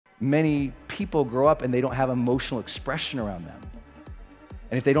many people grow up and they don't have emotional expression around them.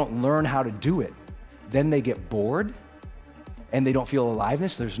 And if they don't learn how to do it, then they get bored and they don't feel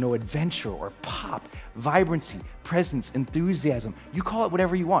aliveness. There's no adventure or pop, vibrancy, presence, enthusiasm. You call it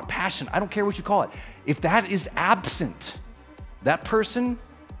whatever you want, passion, I don't care what you call it. If that is absent, that person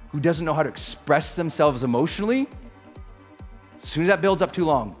who doesn't know how to express themselves emotionally, as soon as that builds up too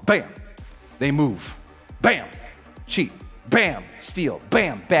long, bam, they move. Bam, cheat. Bam, steal.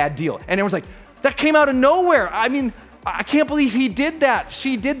 Bam, bad deal. And everyone's like, that came out of nowhere. I mean, I can't believe he did that.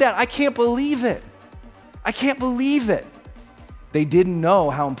 She did that. I can't believe it. I can't believe it. They didn't know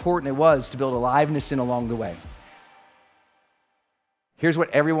how important it was to build aliveness in along the way. Here's what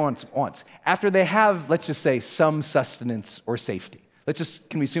everyone wants. After they have, let's just say, some sustenance or safety.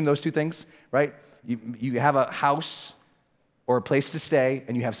 Can we assume those two things, right? You have a house or a place to stay,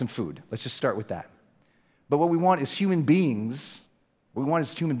 and you have some food. Let's just start with that. But what we want as human beings,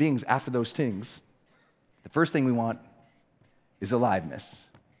 after those things, the first thing we want is aliveness.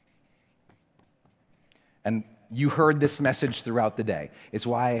 And you heard this message throughout the day. It's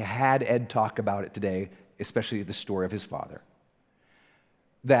why I had Ed talk about it today, especially the story of his father.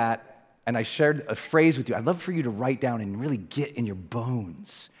 And I shared a phrase with you. I'd love for you to write down and really get in your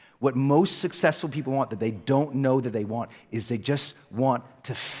bones. What most successful people want that they don't know that they want is they just want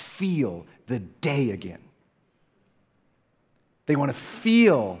to feel the day again. They want to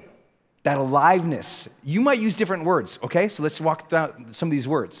feel that aliveness. You might use different words, okay? So let's walk down some of these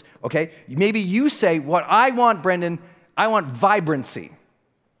words, okay? Maybe you say, what I want, Brendon, I want vibrancy.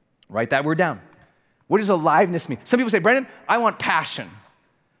 Write that word down. What does aliveness mean? Some people say, Brendon, I want passion.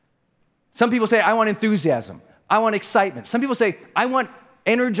 Some people say, I want enthusiasm. I want excitement. Some people say, I want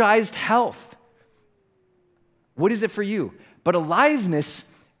energized health. What is it for you? But aliveness,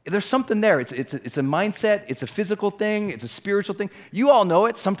 there's something there. It's a mindset, it's a physical thing, it's a spiritual thing. You all know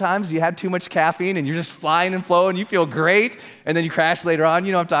it. Sometimes you had too much caffeine and you're just flying and flowing, you feel great, and then you crash later on.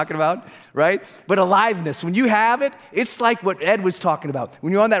 You know what I'm talking about, right? But aliveness, when you have it, it's like what Ed was talking about.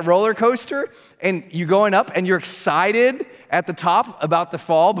 When you're on that roller coaster and you're going up and you're excited at the top about the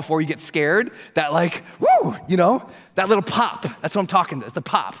fall before you get scared, that like, woo, that little pop. That's what I'm talking about. It's the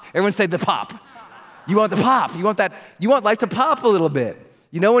pop. Everyone say the pop. You want the pop. You want life to pop a little bit.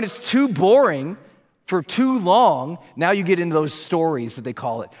 When it's too boring for too long, now you get into those stories that they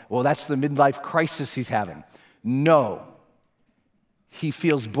call it. Well, that's the midlife crisis he's having. No, he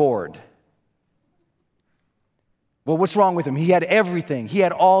feels bored. Well, what's wrong with him? He had everything. He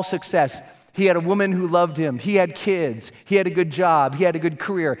had all success. He had a woman who loved him. He had kids. He had a good job. He had a good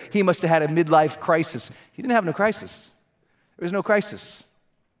career. He must have had a midlife crisis. He didn't have no crisis. There was no crisis.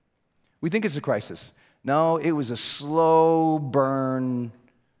 We think it's a crisis. No, it was a slow burn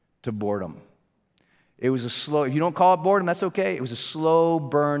to boredom. It was if you don't call it boredom, that's okay. It was a slow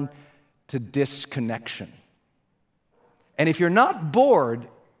burn to disconnection. And if you're not bored,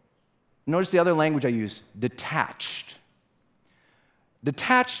 notice the other language I use, detached.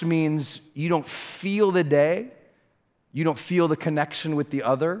 Detached means you don't feel the day. You don't feel the connection with the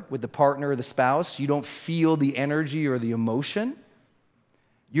other, with the partner or the spouse. You don't feel the energy or the emotion.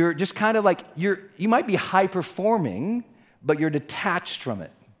 You're just kind of like, you might be high performing, but you're detached from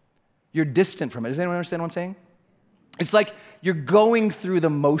it. You're distant from it. Does anyone understand what I'm saying? It's like you're going through the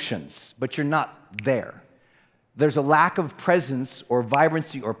motions, but you're not there. There's a lack of presence or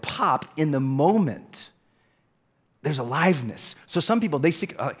vibrancy or pop in the moment. There's aliveness. So some people, they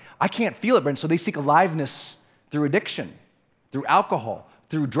seek, I can't feel it, Brendon, so they seek aliveness through addiction, through alcohol,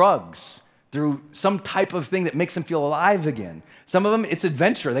 through drugs, through some type of thing that makes them feel alive again. Some of them, it's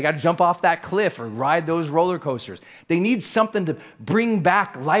adventure. They got to jump off that cliff or ride those roller coasters. They need something to bring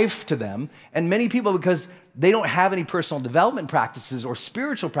back life to them. And many people, because they don't have any personal development practices or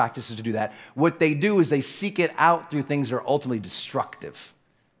spiritual practices to do that, what they do is they seek it out through things that are ultimately destructive.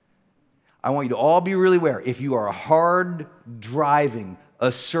 I want you to all be really aware. If you are a hard-driving,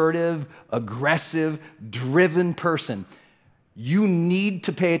 assertive, aggressive, driven person, you need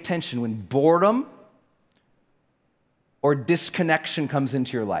to pay attention when boredom or disconnection comes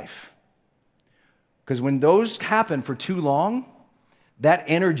into your life. Because when those happen for too long, that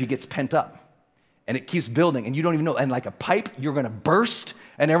energy gets pent up and it keeps building and you don't even know. And like a pipe, you're gonna burst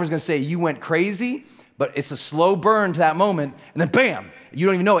and everyone's gonna say you went crazy, but it's a slow burn to that moment and then bam, you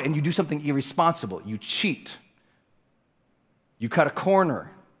don't even know it and you do something irresponsible. You cheat. You cut a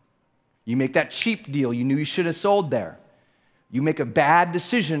corner. You make that cheap deal you knew you should have sold there. You make a bad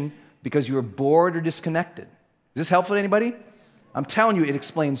decision because you were bored or disconnected. Is this helpful to anybody? I'm telling you, it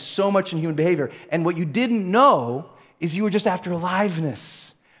explains so much in human behavior. And what you didn't know is you were just after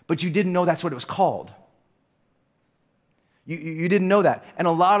aliveness, but you didn't know that's what it was called. You didn't know that. And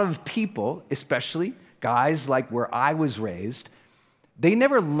a lot of people, especially guys like where I was raised, they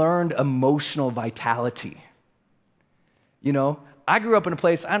never learned emotional vitality. You know, I grew up in a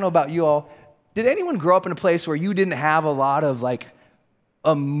place, I don't know about you all, did anyone grow up in a place where you didn't have a lot of like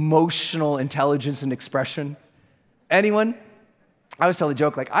emotional intelligence and expression? Anyone? I always tell the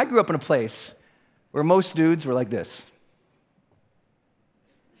joke, like I grew up in a place where most dudes were like this.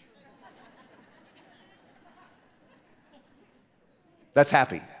 That's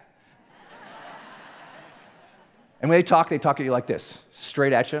happy. And when they talk at you like this,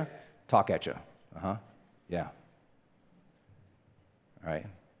 straight at you, talk at you. Yeah. All right.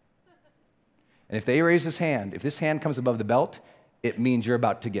 And if they raise this hand, if this hand comes above the belt, it means you're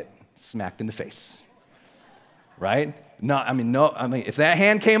about to get smacked in the face. Right? No, if that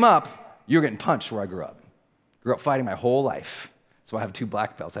hand came up, you're getting punched where I grew up. Grew up fighting my whole life. That's why I have 2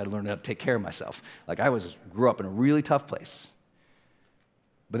 black belts. I had to learn how to take care of myself. Like grew up in a really tough place.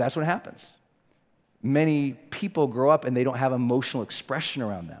 But that's what happens. Many people grow up and they don't have emotional expression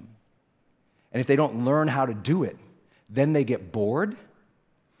around them. And if they don't learn how to do it, then they get bored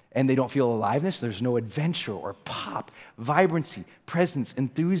and they don't feel aliveness. There's no adventure or pop, vibrancy, presence,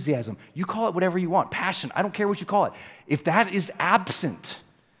 enthusiasm. You call it whatever you want, passion, I don't care what you call it. If that is absent,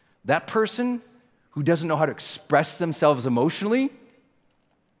 that person who doesn't know how to express themselves emotionally,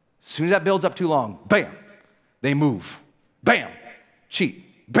 as soon as that builds up too long, bam, they move. Bam, cheat.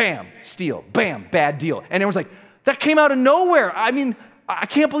 Bam, steal. Bam, bad deal. And everyone's like, that came out of nowhere. I mean, I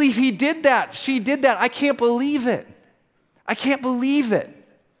can't believe he did that. She did that. I can't believe it. I can't believe it.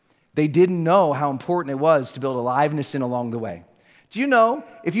 They didn't know how important it was to build aliveness in along the way. Do you know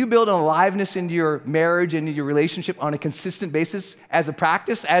if you build an aliveness into your marriage and into your relationship on a consistent basis as a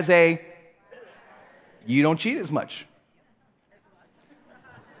practice, you don't cheat as much.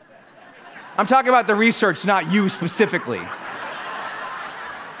 I'm talking about the research, not you specifically.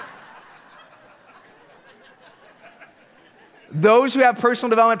 Those who have personal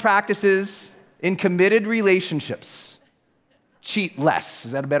development practices in committed relationships cheat less.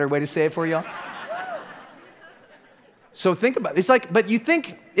 Is that a better way to say it for y'all? So think about it. It's like, but you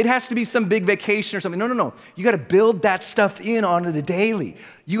think it has to be some big vacation or something. No. You got to build that stuff in onto the daily.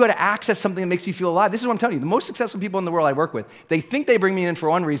 You got to access something that makes you feel alive. This is what I'm telling you. The most successful people in the world I work with, they think they bring me in for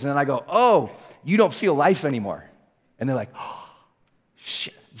one reason, and I go, oh, you don't feel life anymore. And they're like, oh,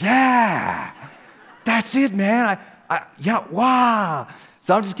 shit, yeah, that's it, man. Yeah, wow.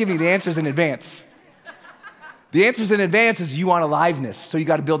 So I'm just giving you the answers in advance. The answers in advance is you want aliveness, so you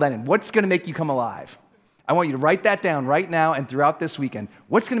got to build that in. What's going to make you come alive? I want you to write that down right now and throughout this weekend.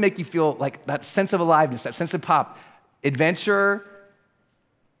 What's going to make you feel like that sense of aliveness, that sense of pop? Adventure,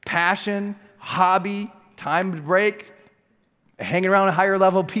 passion, hobby, time to break, hanging around higher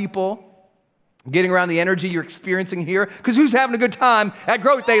level people, getting around the energy you're experiencing here. Because who's having a good time at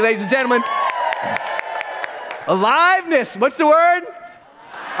Growth Day, ladies and gentlemen? Aliveness. What's the word?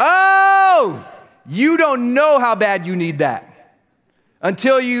 Oh, you don't know how bad you need that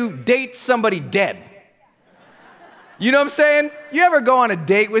until you date somebody dead. You know what I'm saying? You ever go on a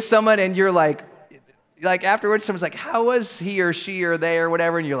date with someone and you're like afterwards, someone's like, how was he or she or they or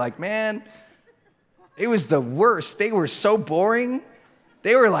whatever? And you're like, man, it was the worst. They were so boring.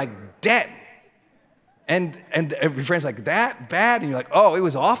 They were like dead. And your friend's like, that bad? And you're like, oh, it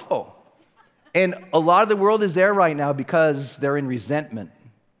was awful. And a lot of the world is there right now because they're in resentment.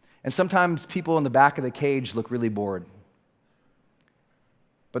 And sometimes people in the back of the cage look really bored.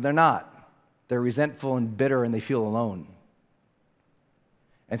 But they're not. They're resentful and bitter and they feel alone.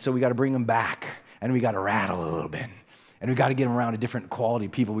 And so we got to bring them back and we got to rattle a little bit. And we got to get them around a different quality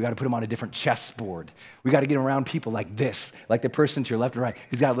of people. We got to put them on a different chessboard. We got to get them around people like this, like the person to your left and right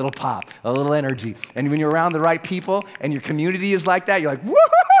who's got a little pop, a little energy. And when you're around the right people and your community is like that, you're like,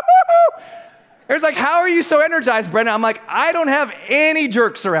 woo-hoo-hoo-hoo! It's like, how are you so energized, Brendon? I'm like, I don't have any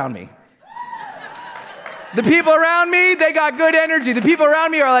jerks around me. The people around me, they got good energy. The people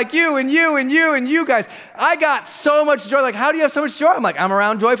around me are like you and you and you and you guys. I got so much joy. Like, how do you have so much joy? I'm like, I'm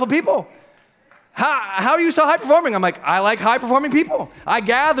around joyful people. How are you so high performing? I'm like, I like high performing people. I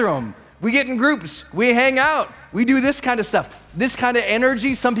gather them. We get in groups. We hang out. We do this kind of stuff. This kind of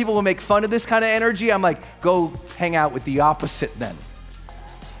energy. Some people will make fun of this kind of energy. I'm like, go hang out with the opposite then.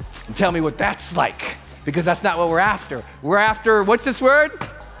 And tell me what that's like, because that's not what we're after. We're after, what's this word?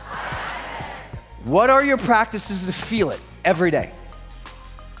 What are your practices to feel it every day?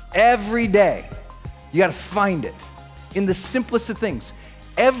 Every day. You got to find it in the simplest of things.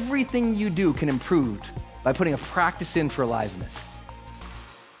 Everything you do can improve by putting a practice in for aliveness.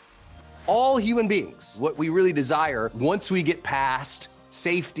 All human beings, what we really desire once we get past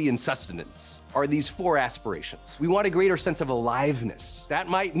safety, and sustenance are these 4 aspirations. We want a greater sense of aliveness. That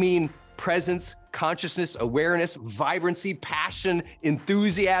might mean presence, consciousness, awareness, vibrancy, passion,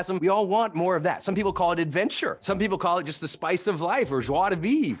 enthusiasm. We all want more of that. Some people call it adventure. Some people call it just the spice of life or joie de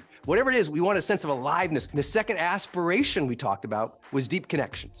vivre. Whatever it is, we want a sense of aliveness. And the second aspiration we talked about was deep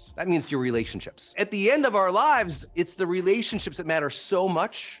connections. That means your relationships. At the end of our lives, it's the relationships that matter so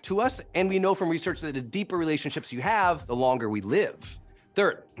much to us. And we know from research that the deeper relationships you have, the longer we live.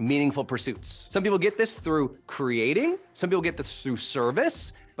 Third, meaningful pursuits. Some people get this through creating. Some people get this through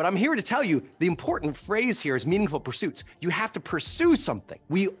service. But I'm here to tell you the important phrase here is meaningful pursuits. You have to pursue something.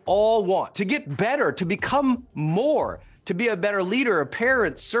 We all want to get better, to become more, to be a better leader, a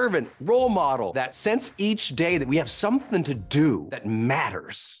parent, servant, role model. That sense each day that we have something to do that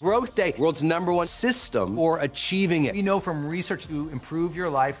matters. Growth Day, world's #1 system for achieving it. We know from research to improve your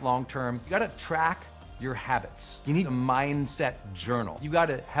life long term, you gotta track your habits. You need a mindset journal. You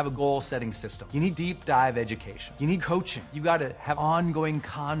gotta have a goal setting system. You need deep dive education. You need coaching. You gotta have ongoing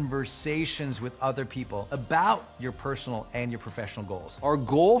conversations with other people about your personal and your professional goals. Our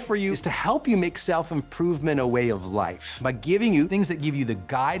goal for you is to help you make self-improvement a way of life by giving you things that give you the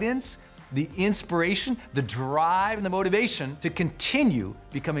guidance, the inspiration, the drive, and the motivation to continue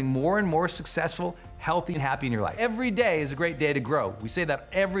becoming more and more successful, healthy, and happy in your life. Every day is a great day to grow. We say that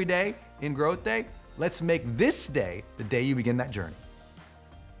every day in Growth Day. Let's make this day the day you begin that journey.